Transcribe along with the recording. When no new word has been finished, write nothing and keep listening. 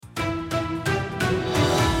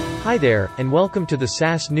Hi there, and welcome to the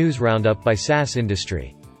SaaS News Roundup by SaaS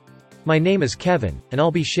Industry. My name is Kevin, and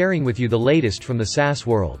I'll be sharing with you the latest from the SaaS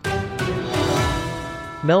world.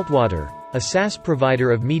 Meltwater, a SaaS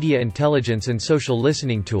provider of media intelligence and social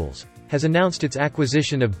listening tools, has announced its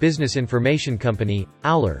acquisition of business information company,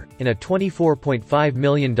 Owler, in a $24.5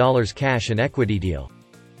 million cash and equity deal.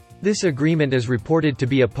 This agreement is reported to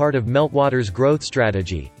be a part of Meltwater's growth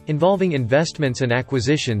strategy, involving investments and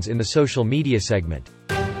acquisitions in the social media segment.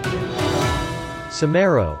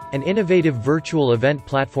 Samaaro, an innovative virtual event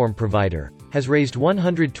platform provider, has raised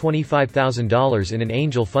 $125,000 in an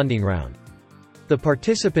angel funding round. The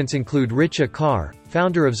participants include Richa Kar,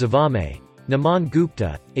 founder of Zavame, Naman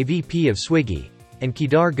Gupta, a VP of Swiggy, and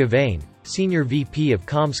Kedar Gavain, senior VP of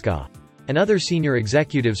Comsca, and other senior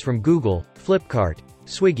executives from Google, Flipkart,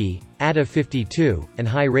 Swiggy, Ada52, and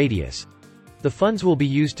High Radius. The funds will be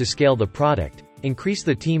used to scale the product, increase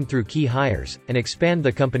the team through key hires, and expand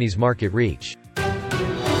the company's market reach.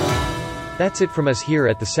 That's it from us here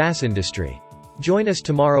at the SaaS Industry. Join us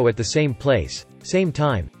tomorrow at the same place, same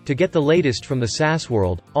time, to get the latest from the SaaS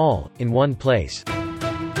world, all in one place.